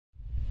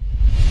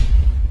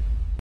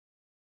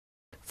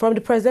From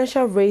the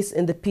presidential race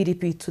in the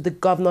PDP to the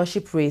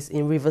governorship race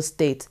in Rivers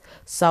State,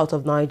 south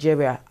of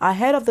Nigeria,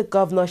 ahead of the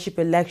governorship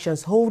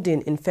elections holding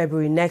in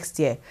February next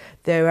year,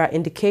 there are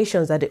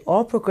indications that the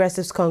All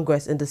Progressives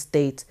Congress in the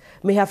state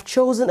may have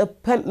chosen a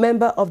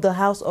member of the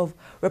House of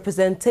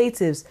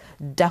Representatives,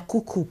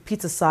 Dakuku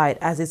Peterside,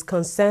 as its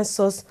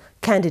consensus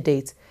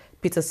candidate.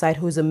 Peterside,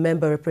 who is a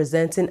member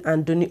representing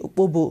Andoni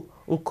Ukpobo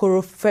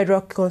Nkoro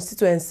Federal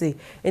Constituency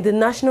in the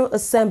National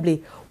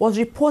Assembly, was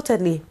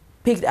reportedly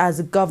picked as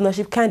a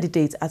governorship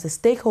candidate at a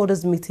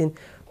stakeholders meeting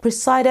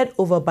presided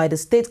over by the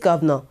state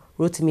governor,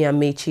 Rotimi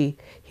Amechi.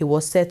 He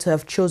was said to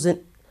have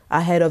chosen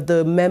ahead of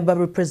the member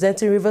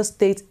representing Rivers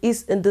State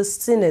East in the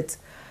Senate,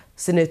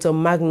 Senator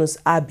Magnus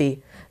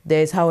Abe.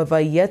 There is, however,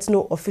 yet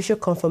no official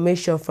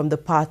confirmation from the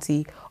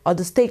party or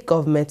the state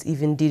government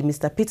if indeed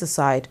Mr.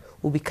 Peterside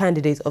will be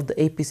candidate of the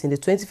APC in the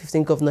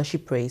 2015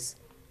 governorship race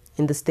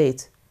in the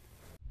state.